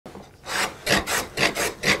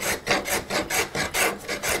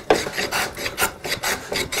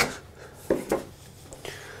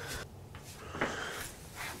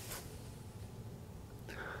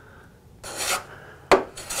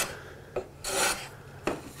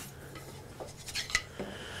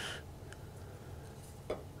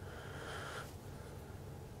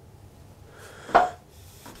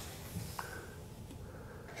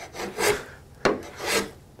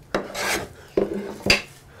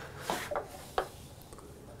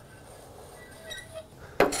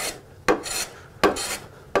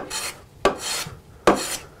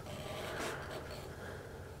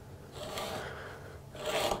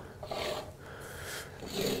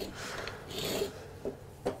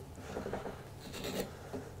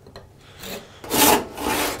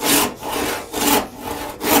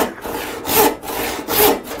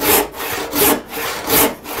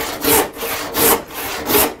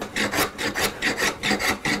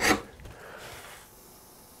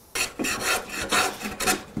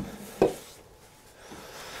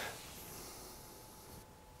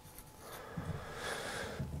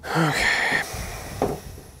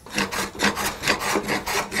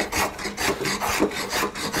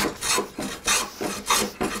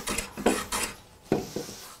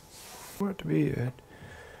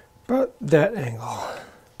that angle.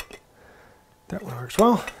 That one works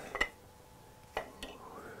well.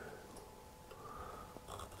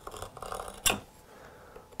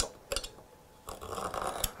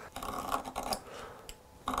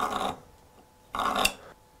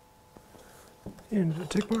 And the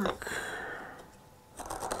tick mark.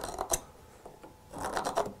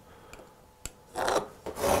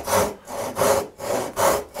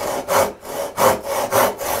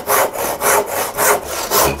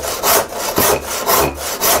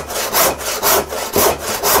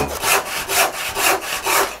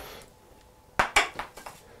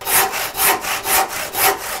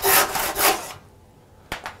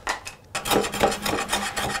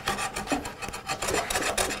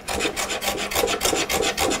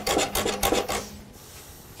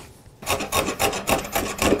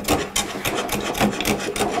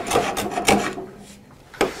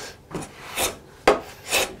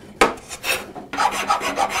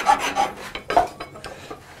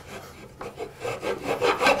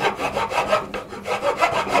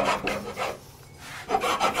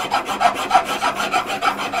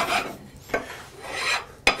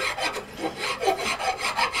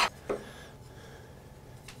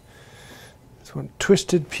 One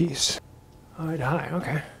twisted piece. Hide high,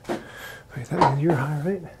 okay. Wait, that means you're high,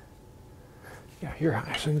 right? Yeah, you're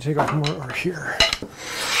high, so I'm gonna take off more over here.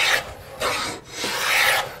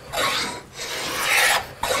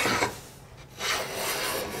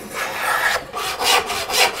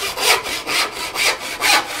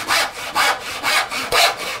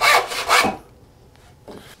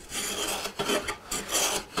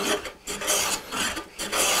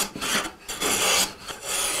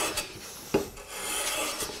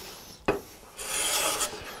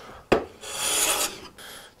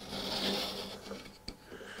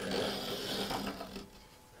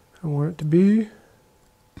 I want it to be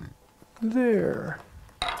there.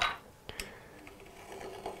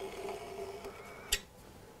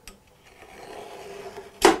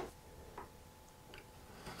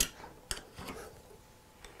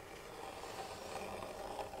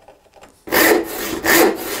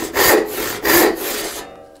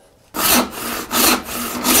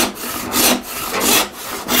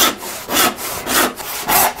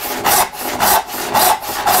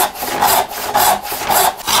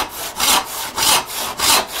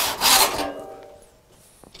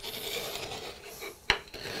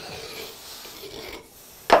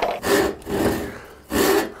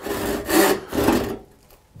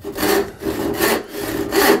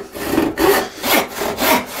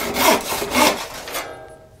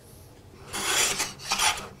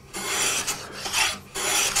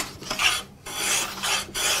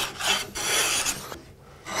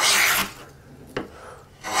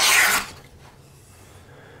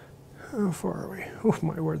 How far are we? Oh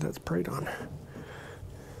my word, that's prayed on.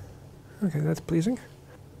 Okay, that's pleasing.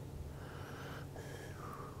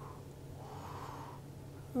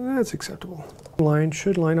 That's acceptable. Line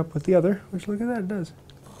should line up with the other, which look at that, it does.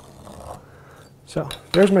 So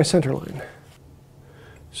there's my center line.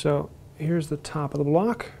 So here's the top of the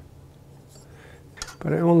block,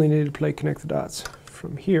 but I only need to connect the dots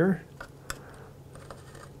from here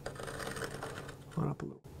on up a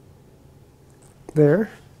little. There.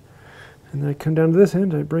 And then I come down to this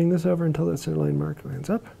end, I bring this over until that center line mark lines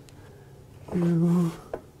up. And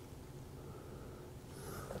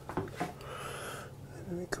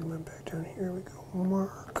then we come back down here, we go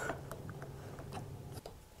mark.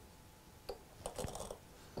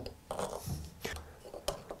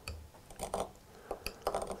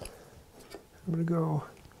 I'm going to go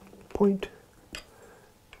point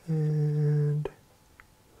and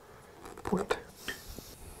point.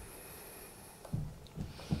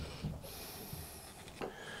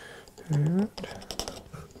 And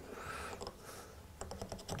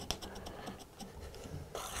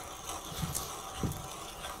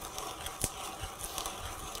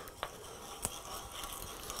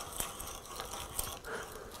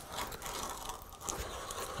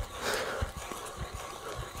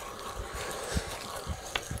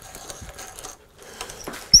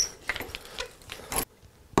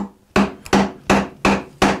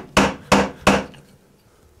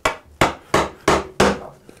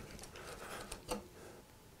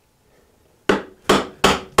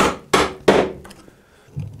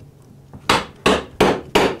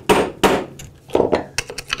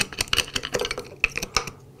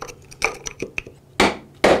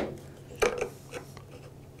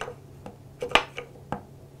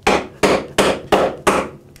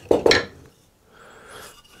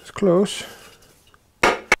close.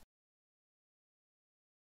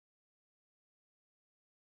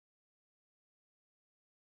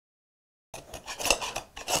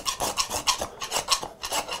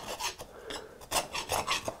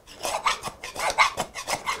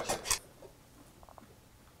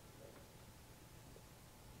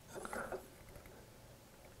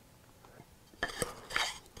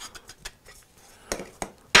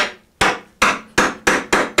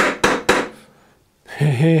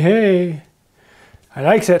 hey, hey. I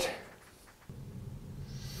likes it.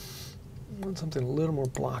 I want something a little more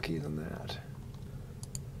blocky than that.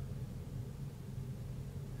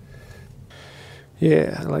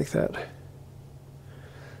 Yeah, I like that.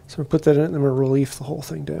 So I'm going to put that in and I'm going to relief the whole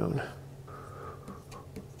thing down.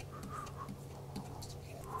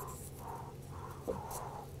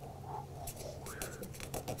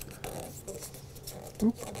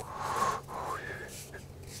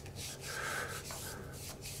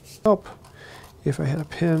 Help if I had a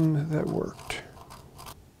pen that worked.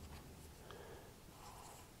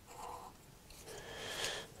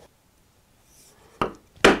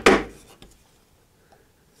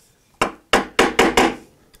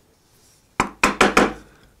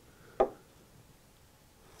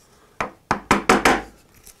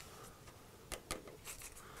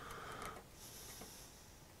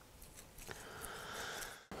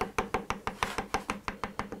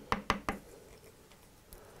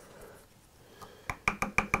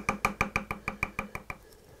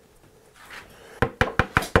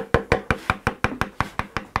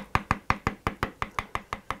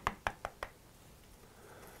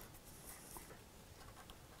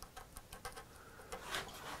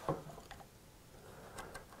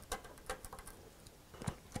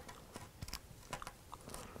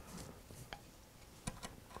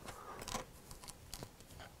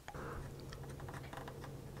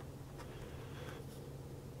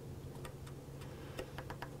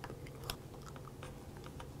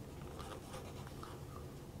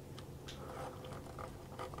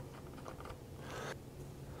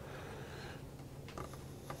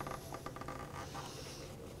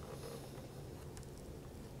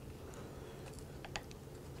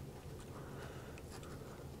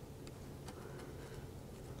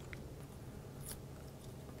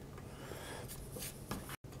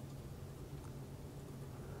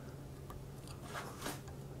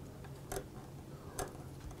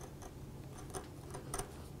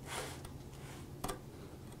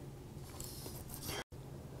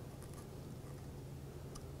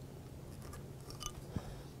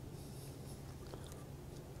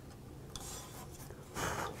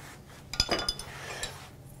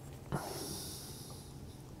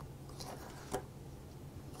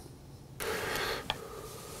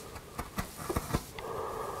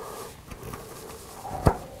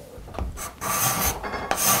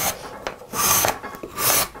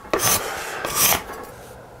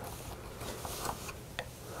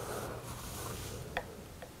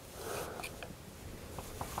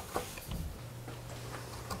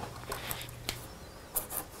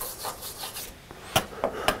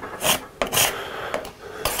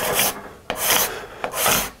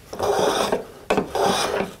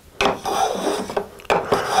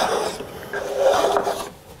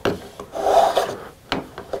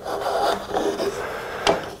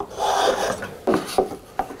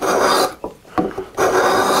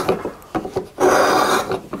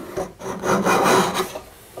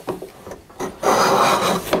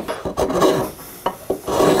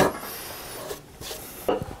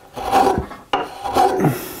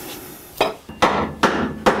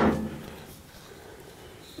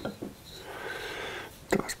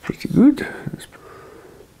 That's pretty good.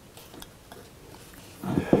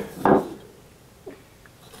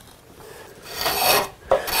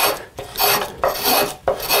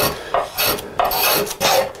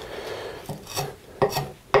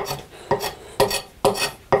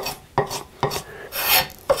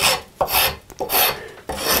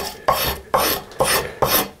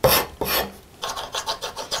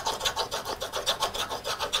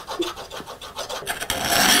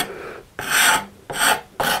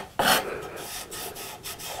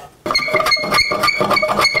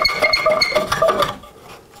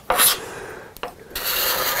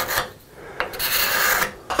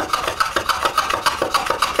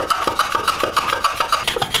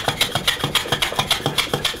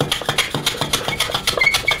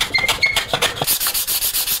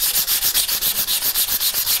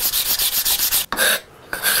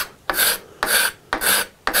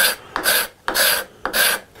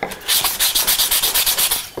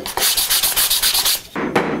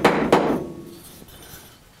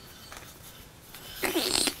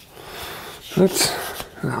 That's,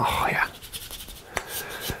 oh yeah.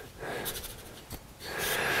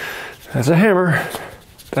 That's a hammer.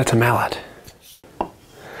 That's a mallet.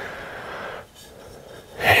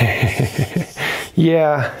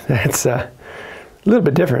 Yeah, that's a little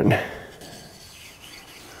bit different.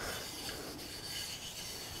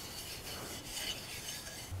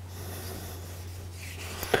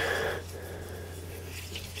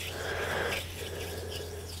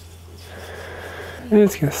 And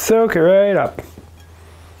it's gonna soak it right up.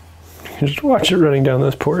 Just watch it running down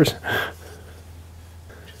those pores.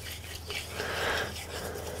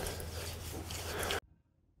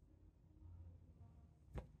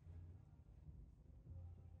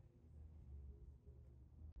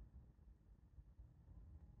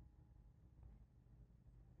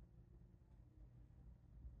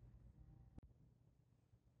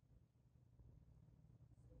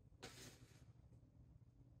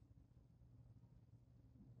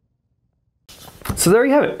 So there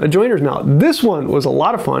you have it, a joiner's mallet. This one was a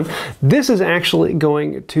lot of fun. This is actually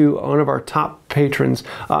going to one of our top patrons,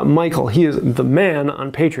 Michael. He is the man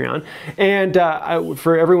on Patreon. And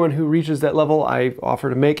for everyone who reaches that level, I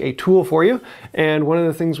offer to make a tool for you. And one of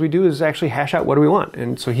the things we do is actually hash out what do we want.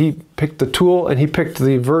 And so he picked the tool and he picked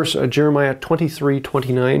the verse Jeremiah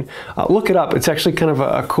 23:29. Look it up. It's actually kind of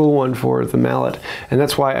a cool one for the mallet. And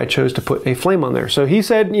that's why I chose to put a flame on there. So he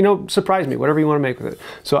said, you know, surprise me, whatever you want to make with it.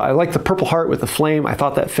 So I like the purple heart with the flame. I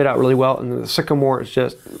thought that fit out really well. And the sycamore is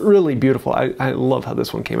just really beautiful. I love how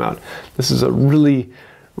this one came out. This is a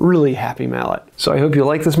really happy mallet. So I hope you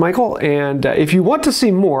like this, Michael. And if you want to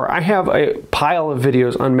see more, I have a pile of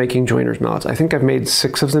videos on making joiner's mallets. I think I've made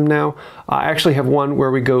 6 of them now. I actually have one where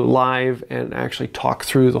we go live and actually talk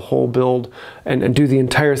through the whole build and do the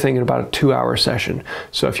entire thing in about a 2-hour session.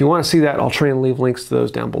 So if you want to see that, I'll try and leave links to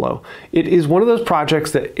those down below. It is one of those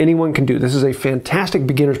projects that anyone can do. This is a fantastic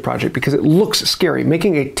beginner's project because it looks scary.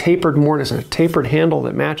 Making a tapered mortise and a tapered handle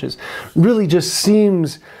that matches really just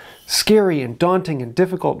seems scary and daunting and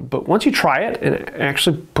difficult, but once you try it and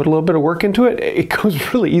actually put a little bit of work into it, it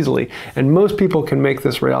goes really easily. And most people can make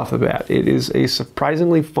this right off the bat. It is a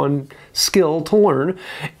surprisingly fun skill to learn,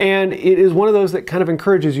 and it is one of those that kind of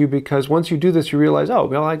encourages you because once you do this, you realize, oh,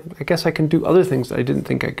 well, I guess I can do other things that I didn't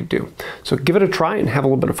think I could do. So give it a try and have a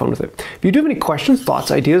little bit of fun with it. If you do have any questions,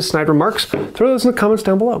 thoughts, ideas, snide remarks, throw those in the comments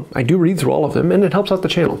down below. I do read through all of them, and it helps out the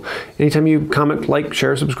channel. Anytime you comment, like,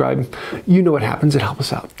 share, subscribe, you know what happens. It helps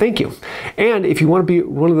us out. Thank you. And if you want to be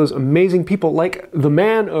one of those amazing people like the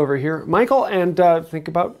man over here, Michael, and think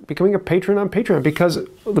about becoming a patron on Patreon, because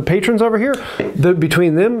the patrons over here,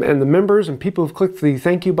 between them and the members and people who've clicked the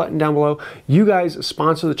thank you button down below, you guys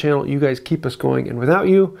sponsor the channel, you guys keep us going, and without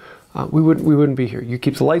you, we wouldn't be here. You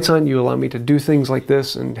keep the lights on, you allow me to do things like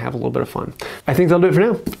this and have a little bit of fun. I think that'll do it for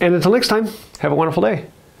now. And until next time, have a wonderful day.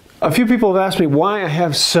 A few people have asked me why I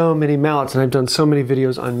have so many mallets and I've done so many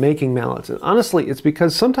videos on making mallets. And honestly, it's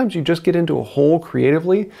because sometimes you just get into a hole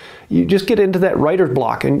creatively. You just get into that writer's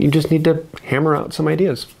block and you just need to hammer out some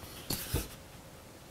ideas.